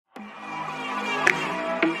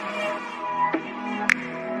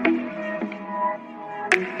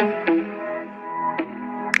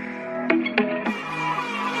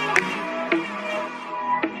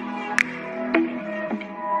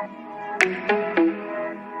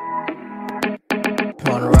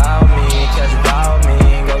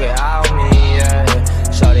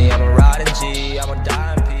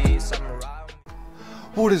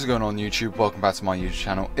What is going on YouTube? Welcome back to my YouTube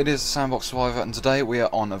channel. It is Sandbox Survivor, and today we are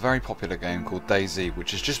on a very popular game called DAYZ,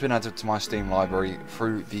 which has just been added to my Steam library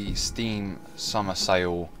through the Steam summer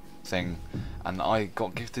sale thing, and I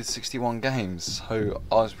got gifted 61 games, so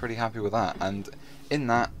I was pretty happy with that. And in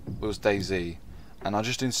that was DAYZ, and I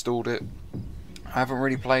just installed it. I haven't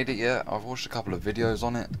really played it yet. I've watched a couple of videos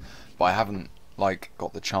on it, but I haven't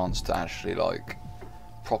got the chance to actually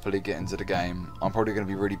properly get into the game. I'm probably going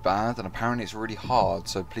to be really bad, and apparently it's really hard,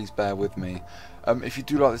 so please bear with me. If you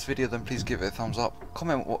do like this video, then please give it a thumbs up,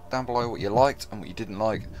 comment down below what you liked and what you didn't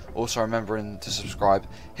like. Also remembering to subscribe,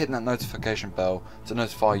 hitting that notification bell to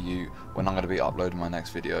notify you when I'm going to be uploading my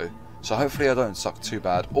next video. So hopefully I don't suck too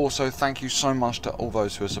bad. Also, thank you so much to all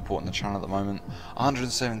those who are supporting the channel at the moment.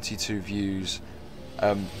 172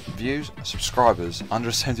 subscribers,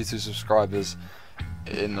 172 subscribers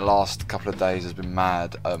in the last couple of days has been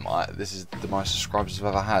mad. This is the most subscribers I've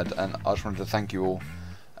ever had, and I just wanted to thank you all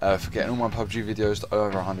for getting all my PUBG videos to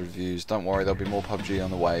over 100 views. Don't worry, there'll be more PUBG on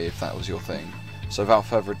the way if that was your thing. So without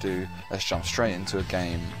further ado, let's jump straight into a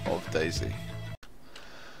game of DAYZ.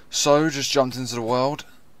 So just jumped into the world,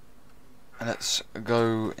 and let's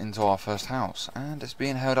go into our first house, and it's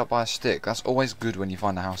being held up by a stick. That's always good when you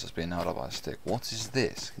find a house that's being held up by a stick. What is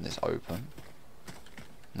this? Can this open?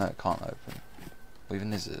 No, it can't open. What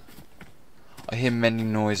even is it? I hear many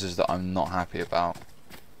noises that I'm not happy about.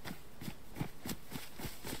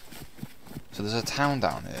 So there's a town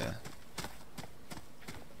down here,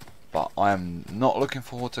 but I am not looking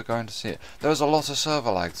forward to going to see it. There was a lot of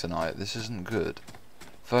server lag tonight. This isn't good.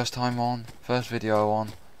 First time on, first video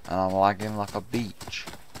on, and I'm lagging like a beach.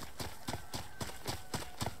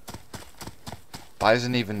 That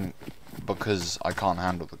isn't even because I can't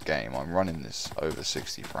handle the game. I'm running this over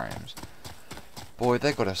 60 frames. Boy,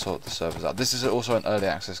 they got to sort the servers out. This is also an early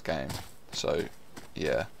access game, so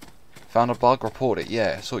yeah. Found a bug? Report it.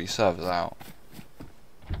 Yeah, sort your servers out.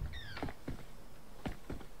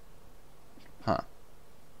 Huh.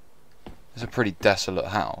 It's a pretty desolate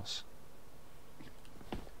house.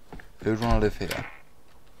 Who'd want to live here?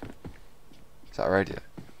 Is that a radio?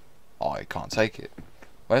 Oh, I can't take it.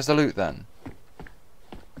 Where's the loot then?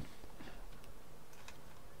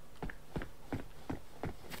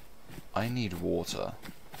 I need water.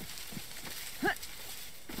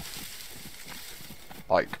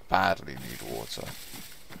 Like, badly need water.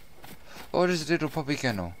 What is a little puppy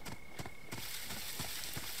kennel?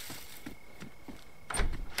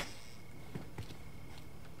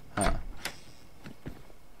 Huh.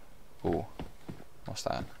 Oh. What's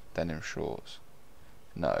that? Denim shorts.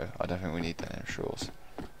 No, I don't think we need denim shorts.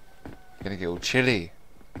 You're gonna get all chilly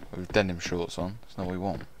with denim shorts on. That's not what we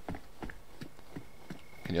want.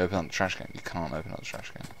 Can you open up the trash can? You can't open up the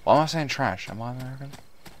trash can. Why am I saying trash? Am I American?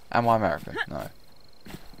 Am I American? No.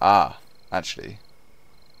 Ah, actually.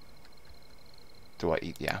 Do I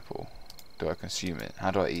eat the apple? Do I consume it?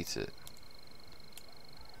 How do I eat it?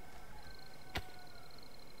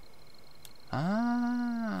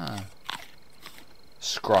 Ah.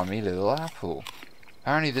 Scrummy little apple.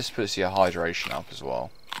 Apparently this puts your hydration up as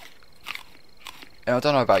well. And I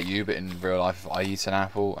don't know about you, but in real life, if I eat an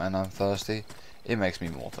apple and I'm thirsty, it makes me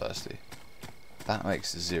more thirsty. That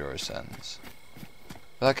makes 0 sense.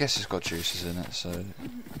 But I guess it's got juices in it, so...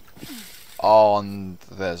 Oh, and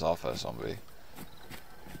there's our first zombie.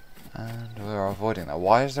 And we're avoiding that.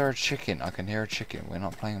 Why is there a chicken? I can hear a chicken. We're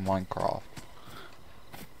not playing Minecraft.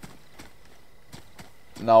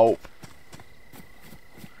 Nope.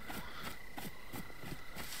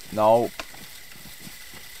 Nope.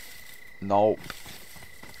 Nope.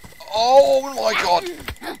 Oh my god!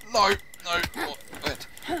 No! No!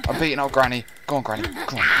 I'm beating up Granny. Go on, Granny. Go on,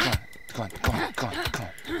 go on. Go on, go on, go on, go on.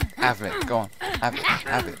 Have it, go on. Have it,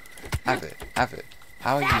 have it, have it, have it.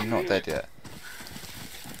 How are you not dead yet?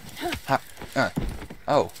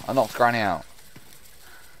 Oh, I knocked Granny out.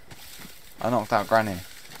 I knocked out Granny.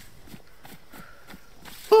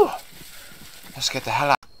 Whew. Let's get the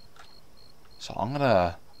hell out. So I'm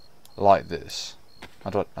gonna light this. How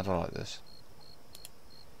do I light this?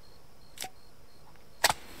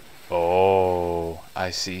 Oh,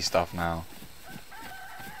 I see stuff now.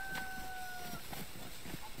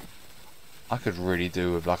 I could really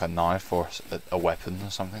do with like a knife or a weapon or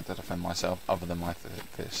something to defend myself other than my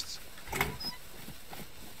fists.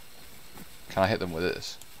 Can I hit them with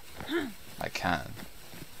this? I can.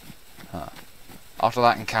 Huh. After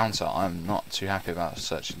that encounter, I'm not too happy about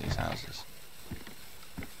searching these houses.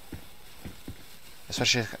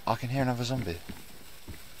 Especially if I can hear another zombie.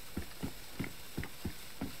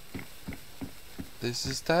 This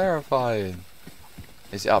is terrifying.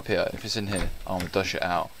 Is it up here? If it's in here, I'm gonna dush it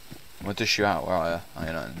out. I'm gonna dish you out. Where are you? Oh,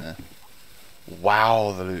 you're not in there.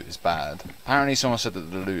 Wow, the loot is bad. Apparently someone said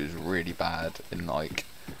that the loot is really bad in like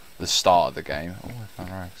the start of the game. Oh, I found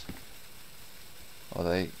rags. Are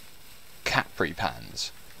they Capri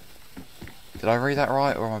pans? Did I read that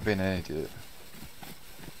right, or am I being an idiot?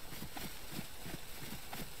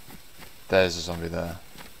 There's a zombie there.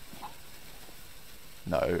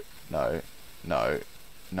 No, no, no,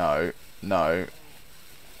 no, no.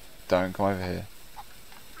 Don't come over here.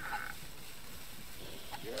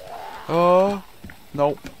 Oh,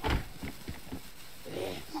 nope.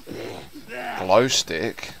 Glow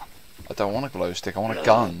stick? I don't want a glow stick, I want a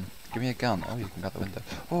gun. Give me a gun. Oh, you can go out the window.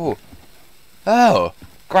 Oh! Oh!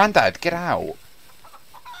 Granddad, get out!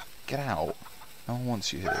 Get out. No one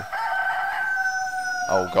wants you here.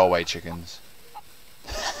 Oh, go away, chickens.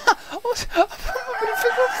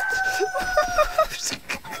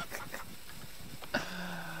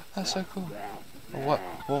 That's so cool. What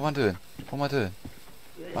am I doing? What am I doing?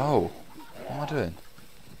 Oh, what am I doing?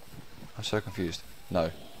 I'm so confused.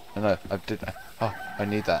 No, I did. Oh, I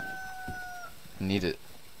need that. Need it.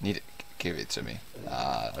 Give it to me.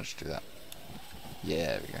 I'll just do that.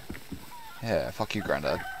 Yeah, there we go. Yeah, fuck you,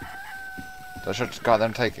 Granddad. I should just go out there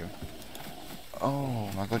and take him. Oh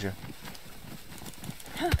my god, you.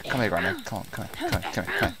 Come here, Granddad. Come on.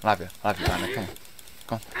 Love you, Granddad.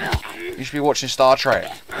 Come on. You should be watching Star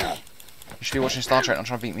Trek. You should be watching Star Trek, not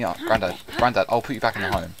trying to beat me up. Granddad, I'll put you back in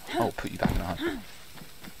the home. I'll put you back in the home.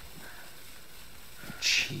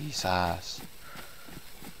 Jesus.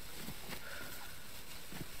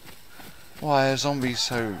 Why are zombies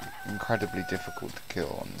so incredibly difficult to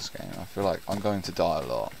kill on this game? I feel like I'm going to die a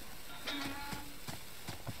lot.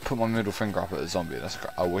 I put my middle finger up at a zombie.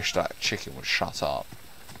 I wish that chicken would shut up.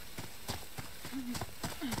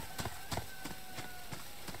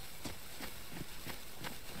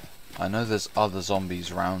 I know there's other zombies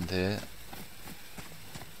around here.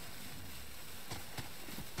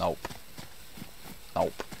 Nope.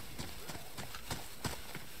 Nope.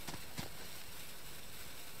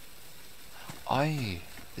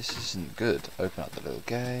 This isn't good. Open up the little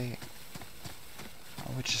gate.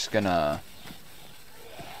 Oh, we're just gonna...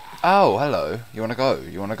 Oh, hello. You wanna go?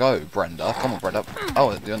 You wanna go, Brenda? Come on, Brenda.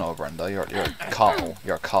 Oh, you're not a Brenda. You're a Carl.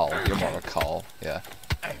 You're a Carl. You're more of a Carl. Yeah.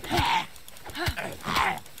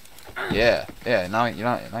 Yeah. Now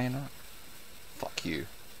you're not. Fuck you.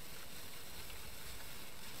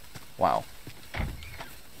 Wow.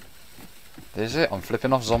 This is it. I'm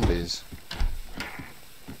flipping off zombies.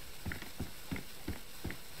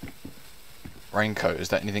 Raincoat. Is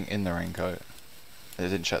there anything in the raincoat? I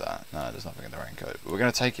didn't check that. No, there's nothing in the raincoat. But we're going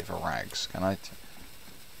to take it for rags. Can I?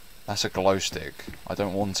 That's a glow stick. I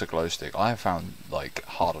don't want a glow stick. I have found, like,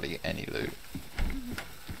 hardly any loot.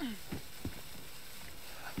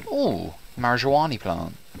 Ooh, marijuana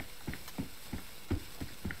plant.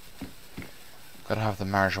 Gotta have the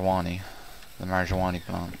marijuana. The marijuana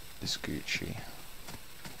plant is Gucci.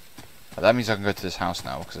 That means I can go to this house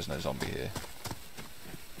now because there's no zombie here.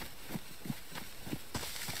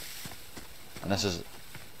 And this is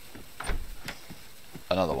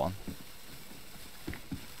another one.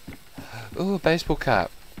 Ooh, a baseball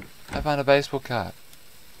cap. I found a baseball cap.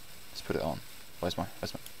 Let's put it on. Where's my...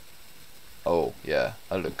 Oh, yeah.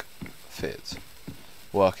 I look fit.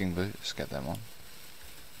 Working boots. Get them on.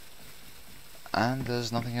 And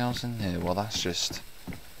there's nothing else in here. Well, that's just...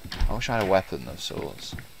 I wish I had a weapon of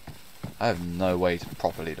sorts. I have no way to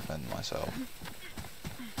properly defend myself.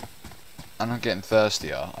 And I'm getting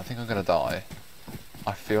thirstier. I think I'm gonna die.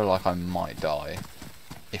 I feel like I might die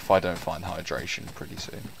if I don't find hydration pretty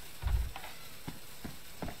soon.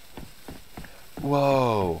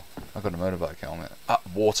 Whoa! I got a motorbike helmet. Ah,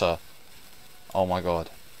 water! Oh my god.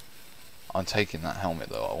 I'm taking that helmet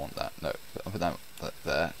though, I want that. No, I'll put that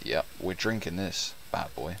there. Yep, we're drinking this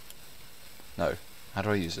bad boy. No, how do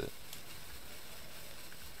I use it?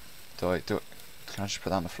 Do it? Can I just put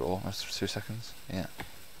that on the floor? That's 2 seconds? Yeah.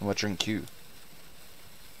 I'm gonna drink you.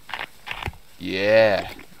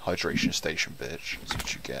 Yeah! Hydration station, bitch. That's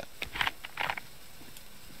what you get.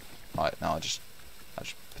 Alright, now I just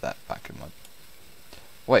put that back in my...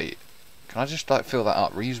 Wait, can I just like fill that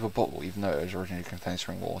up? Reusable bottle, even though it originally contained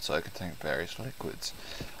spring water, it contains various liquids.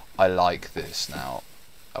 I like this now.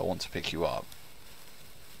 I want to pick you up.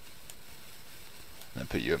 And then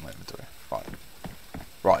put you in my inventory.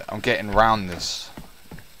 Right, I'm getting round this.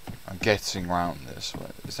 I'm getting round this.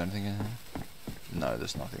 Wait, is there anything in here? No,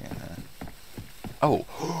 there's nothing in here. Oh!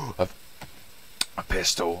 A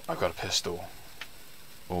pistol! I've got a pistol.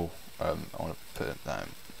 Oh, I want to put it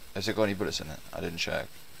down. Has it got any bullets in it? I didn't check.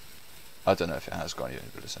 I don't know if it has got any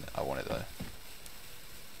bullets in it. I want it though.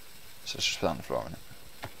 So let's just put that on the floor, innit?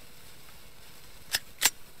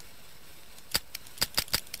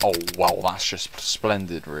 Oh, well, that's just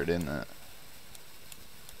splendid, really, isn't it?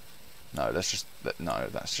 No, let's just... No,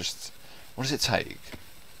 that's just... What does it take?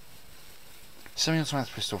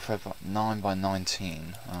 Semi-automatic pistol fed by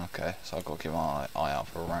 9x19. Okay, so I've got to keep my eye out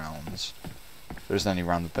for rounds. There isn't any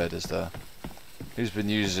round the bed, is there? Who's been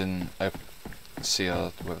using a CR,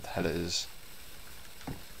 whatever the hell it is?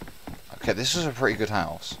 Okay, this was a pretty good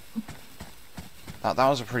house. That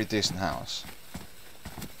was a pretty decent house.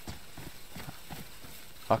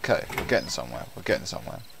 Okay, we're getting somewhere. We're getting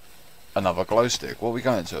somewhere. Another glow stick. What are we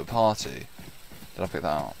going to? A party? Did I pick that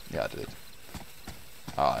up? Yeah, I did.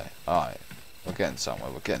 Alright, alright. We're getting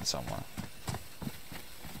somewhere. We're getting somewhere.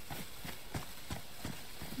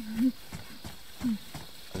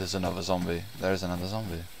 There's another zombie. There is another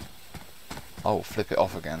zombie. Oh, flip it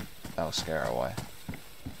off again. That'll scare her away.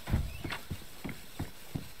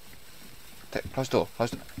 Close door.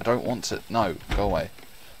 Close door. I don't want to. No, go away.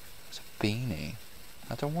 It's a beanie.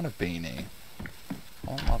 I don't want a beanie.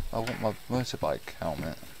 I want my motorbike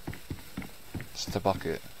helmet. It's the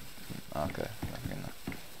bucket. Okay.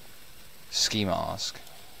 Ski mask.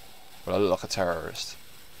 Well, I look like a terrorist.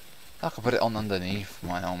 I can put it on underneath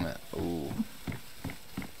my helmet. Ooh.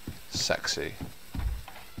 Sexy.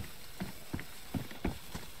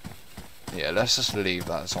 Yeah, let's just leave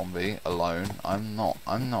that zombie alone. I'm not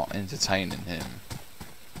entertaining him.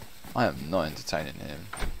 I am not entertaining him.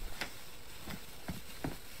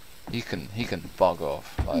 He can bug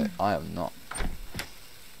off. Like, I am not.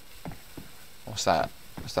 What's that?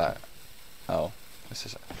 What's that? Oh, this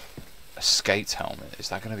is a skate helmet. Is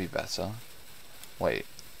that gonna be better? Wait.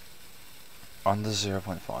 Under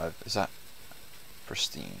 0.5. Is that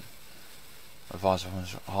pristine? Advisor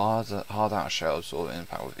hard out shell absorb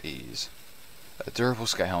impact with ease. A durable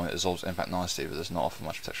skate helmet absorbs impact nicely, but does not offer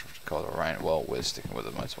much protection from cold or rain. Well, we're sticking with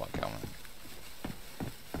the motorbike helmet.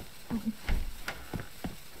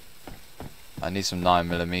 I need some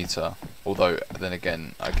 9mm. Although, then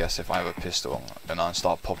again, I guess if I have a pistol and I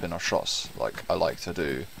start popping off shots like I like to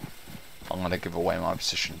do, I'm gonna give away my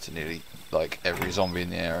position to nearly like every zombie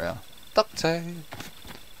in the area. Duct tape.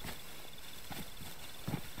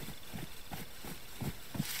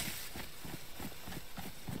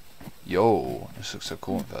 Yo, this looks so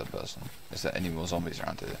cool in third person. Is there any more zombies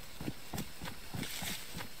around here?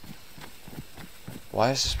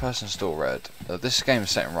 Why is this person still red? This game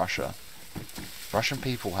is set in Russia. Russian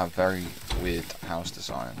people have very weird house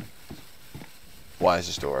design. Why is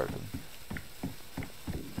this door open?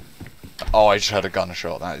 Oh, I just heard a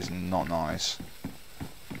gunshot. That is not nice.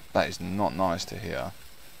 That is not nice to hear.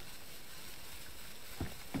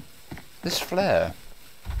 This flare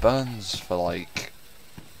burns for like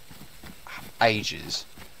ages.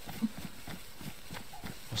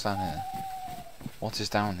 What's down here? What is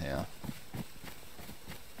down here?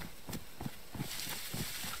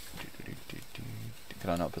 Can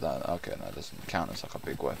I not put that? Okay, no, it doesn't count as like a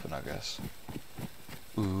big weapon, I guess.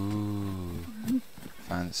 Ooh,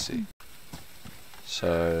 fancy.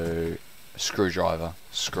 So, screwdriver.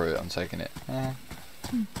 Screw it, I'm taking it.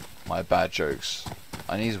 My bad jokes.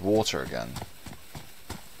 I need water again.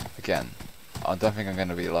 Again. I don't think I'm going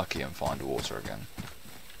to be lucky and find water again.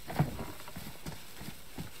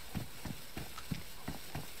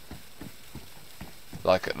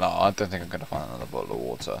 Like, no, I don't think I'm going to find another bottle of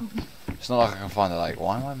water. It's not like I can find it, like,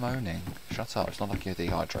 why am I moaning? Shut up, it's not like you're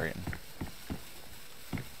dehydrating.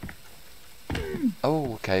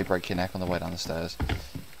 Oh, okay, break your neck on the way down the stairs.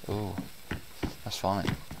 Oh, that's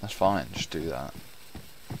fine. That's fine, just do that.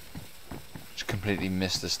 Just completely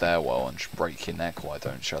miss the stairwell and just break your neck while I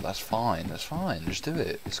don't show. That's fine, just do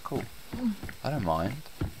it. It's cool. I don't mind.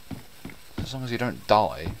 As long as you don't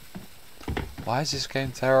die. Why is this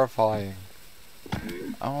game terrifying?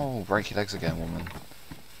 Oh, break your legs again, woman.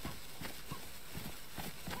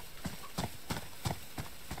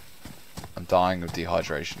 I'm dying of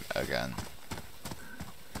dehydration again.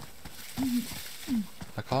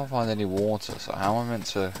 I can't find any water, so how am I meant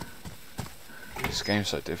to... This game's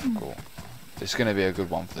so difficult. It's going to be a good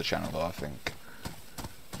one for the channel though, I think.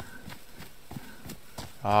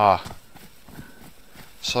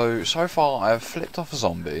 So far I have flipped off a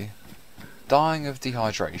zombie, dying of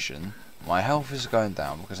dehydration, my health is going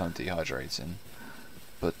down because I'm dehydrating,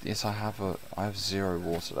 but yes, I have 0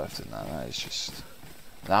 water left in that. That is just...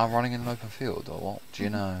 Now I'm running in an open field, or what? Do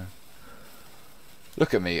you know?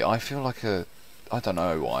 Look at me, I feel like a... I don't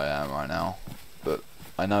know what I am right now, but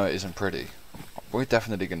I know it isn't pretty. We're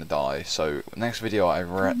definitely going to die, so next video I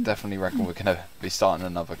definitely reckon we're going to be starting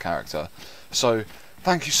another character. So,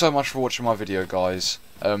 thank you so much for watching my video, guys.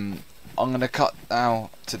 I'm going to cut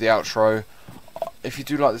now to the outro. if you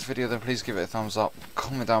do like this video, then please give it a thumbs up.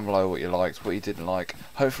 Comment down below what you liked, what you didn't like.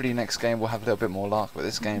 Hopefully next game we'll have a little bit more luck, but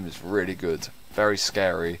this game is really good. Very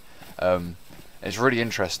scary. It's really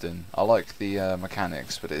interesting. I like the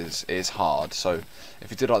mechanics, but it is hard. So if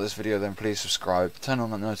you did like this video, then please subscribe. Turn on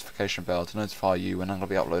the notification bell to notify you when I'm going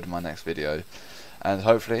to be uploading my next video. And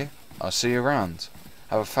hopefully I'll see you around.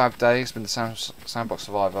 Have a fab day. It's been the Sandbox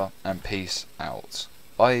Survivor, and peace out.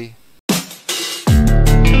 Bye.